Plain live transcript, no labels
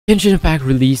Genshin Impact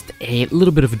released a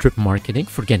little bit of drip marketing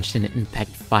for Genshin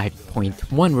Impact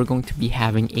 5.1. We're going to be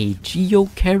having a Geo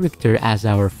character as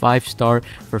our 5-star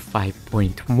for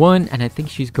 5.1, and I think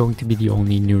she's going to be the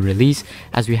only new release,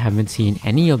 as we haven't seen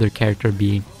any other character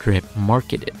being drip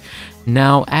marketed.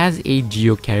 Now, as a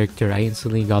Geo character, I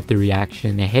instantly got the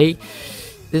reaction, hey,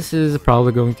 this is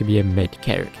probably going to be a mid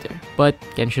character, but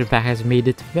Genshin Impact has made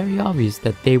it very obvious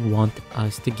that they want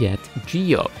us to get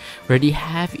Geo. We already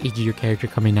have a Geo character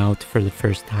coming out for the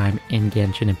first time in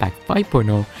Genshin Impact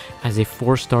 5.0 as a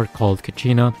 4-star called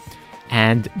Kachina,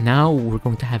 and now we're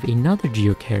going to have another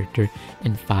Geo character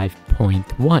in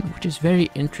 5.1, which is very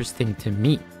interesting to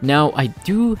me. Now, I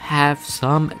do have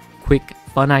some quick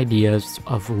fun ideas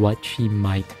of what she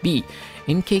might be.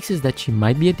 In cases that she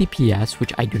might be a DPS,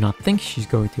 which I do not think she's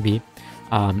going to be,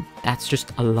 that's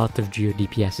just a lot of Geo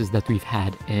DPSs that we've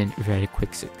had in very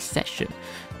quick succession.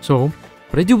 So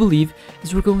what I do believe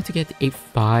is we're going to get a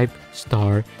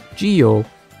 5-star Geo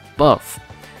buff.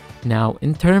 Now,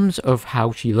 in terms of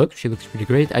how she looks pretty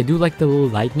great. I do like the little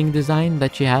lightning design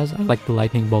that she has. I like the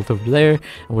lightning bolt over there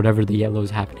and whatever the yellow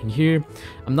is happening here.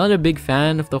 I'm not a big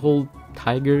fan of the whole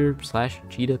tiger /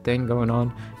 cheetah thing going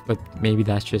on, but maybe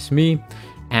that's just me,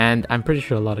 and I'm pretty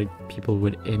sure a lot of people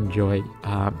would enjoy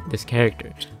this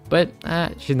character, but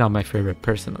she's not my favorite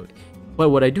personally. But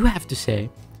what I do have to say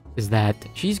is that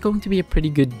she's going to be a pretty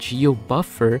good Geo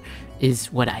buffer,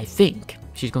 is what I think.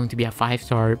 She's going to be a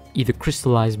 5-star either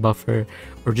crystallized buffer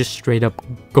or just straight up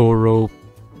Goro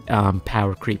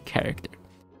power creep character.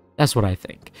 That's what I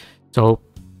think. So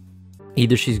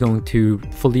either she's going to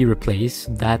fully replace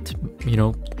that,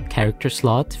 character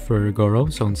slot for Goro.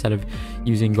 So instead of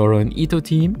using Goro in Ito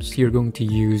teams, you're going to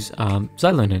use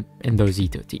Xilonen in those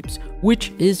Ito teams,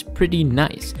 which is pretty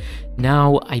nice.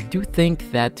 Now, I do think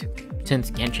that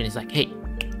since Genshin is like, hey,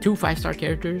 2 5-star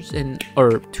characters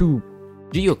or 2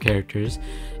 Geo characters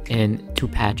in 2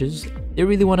 patches, they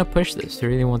really want to push this. They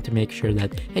really want to make sure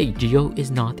that, hey, Geo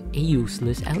is not a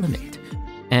useless element.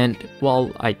 And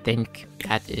while I think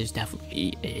that is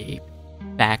definitely a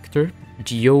factor,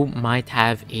 Geo might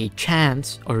have a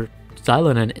chance, or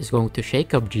Xilonen is going to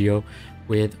shake up Geo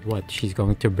with what she's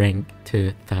going to bring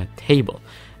to the table.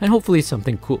 And hopefully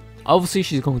something cool. Obviously,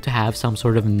 she's going to have some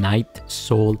sort of Night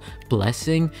Soul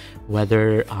blessing,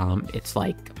 whether it's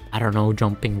like, I don't know,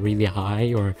 jumping really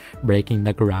high or breaking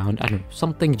the ground. I don't know,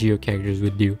 something Geo characters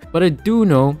would do. But I do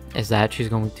know is that she's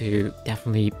going to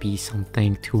definitely be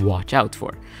something to watch out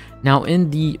for. Now, in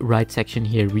the right section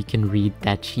here, we can read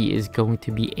that she is going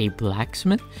to be a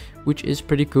blacksmith, which is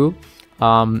pretty cool.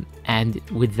 And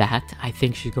with that, I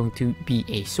think she's going to be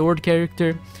a sword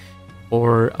character,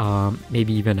 or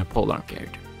maybe even a polearm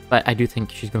character. But I do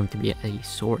think she's going to be a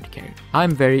sword character.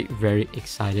 I'm very, very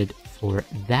excited for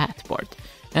that part.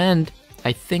 And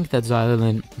I think that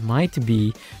Xilonen might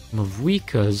be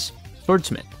Mavuika's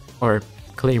swordsmith, or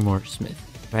claymore smith,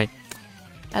 right?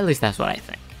 At least that's what I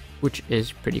think, which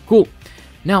is pretty cool.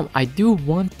 Now, I do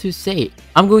want to say,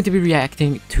 I'm going to be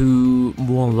reacting to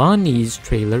Mualani's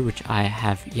trailer, which I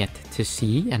have yet to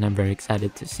see, and I'm very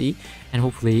excited to see, and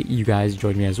hopefully you guys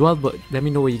join me as well. But let me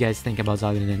know what you guys think about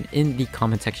Xilonen in the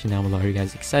comment section down below. Are you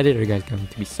guys excited? Are you guys going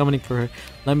to be summoning for her?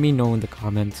 Let me know in the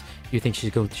comments. Do you think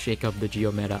she's going to shake up the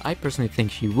Geo meta? I personally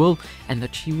think she will, and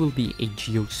that she will be a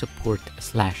Geo support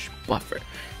 / buffer.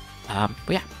 But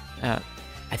yeah,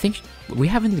 I think we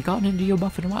haven't gotten a Geo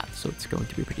buff in a while, so it's going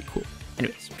to be pretty cool.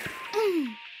 Anyways.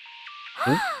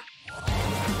 Oh,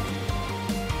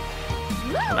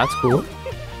 that's cool.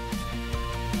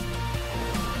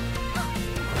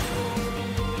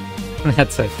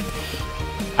 That's it.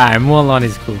 Alright,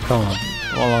 Mualani's cool. Come on.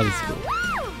 Mualani's cool.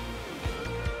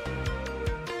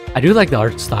 I do like the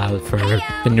art style for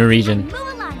the new region.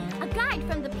 Mualani, a guide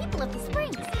from the people of the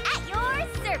springs, at your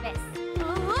service.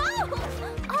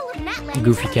 All of Natlan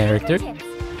Goofy character. Let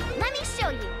me show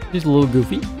you. Just a little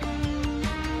goofy.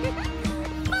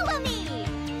 Follow me.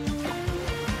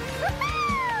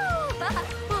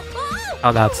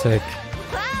 Oh, that's sick.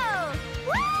 Whoa.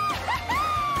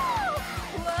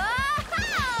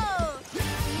 Whoa.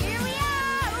 Here we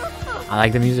are. I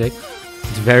like the music.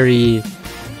 It's very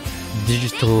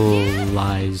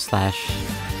digitalized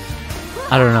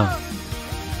 / I don't know.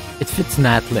 It fits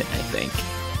Natlan, I think.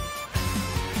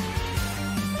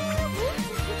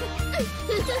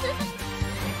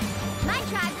 My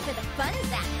tribe for the fun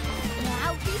zap.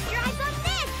 Now feast your eyes on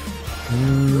this.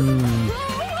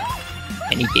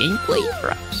 Any gameplay for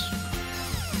us?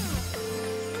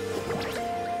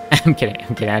 I'm kidding.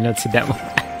 I know it's a demo.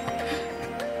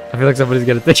 I feel like somebody's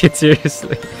gonna take it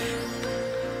seriously.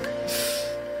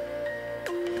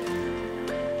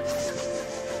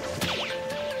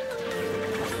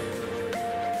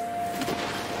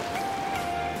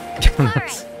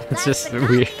 That's Last just but not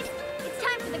weird. least, it's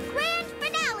time for the grand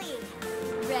finale.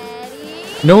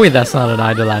 Ready? No way, that's not an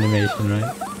idle animation,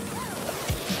 right? Go!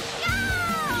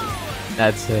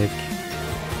 That's sick.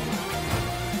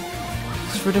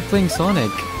 Just for the playing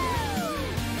Sonic.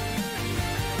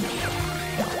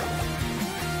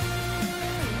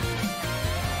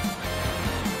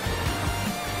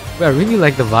 Wait, I really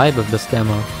like the vibe of this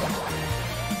demo.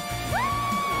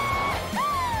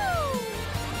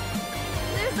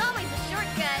 There's always a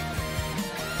shortcut.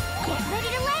 Get ready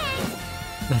to land.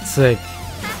 That's sick.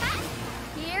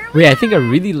 Here we Wait, I are. think I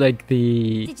really like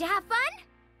the Did you have fun?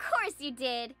 Of course you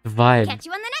did. vibe. Catch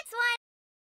you on the next one.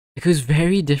 It was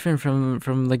very different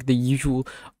from like the usual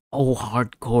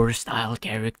hardcore style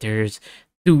characters,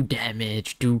 do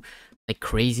damage, do like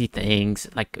crazy things,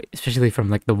 like especially from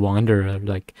like the Wanderer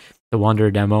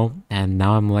demo. And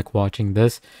now I'm like watching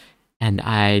this, and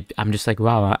I'm just like,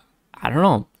 wow, I don't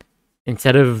know.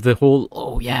 Instead of the whole,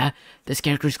 oh yeah, this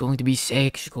character is going to be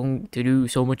sick, she's going to do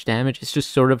so much damage, it's just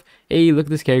sort of, hey, look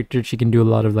at this character, she can do a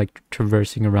lot of like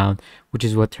traversing around, which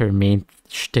is what her main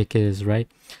shtick is, right?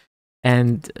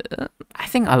 And I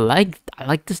think I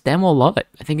like this demo a lot.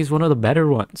 I think it's one of the better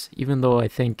ones, even though I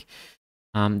think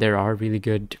there are really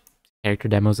good character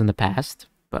demos in the past,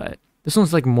 but this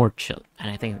one's like more chill, and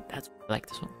I think that's why I like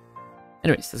this one.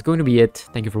 Anyways, that's going to be it.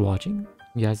 Thank you for watching.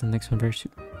 See you guys in the next one very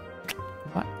soon.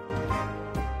 Bye.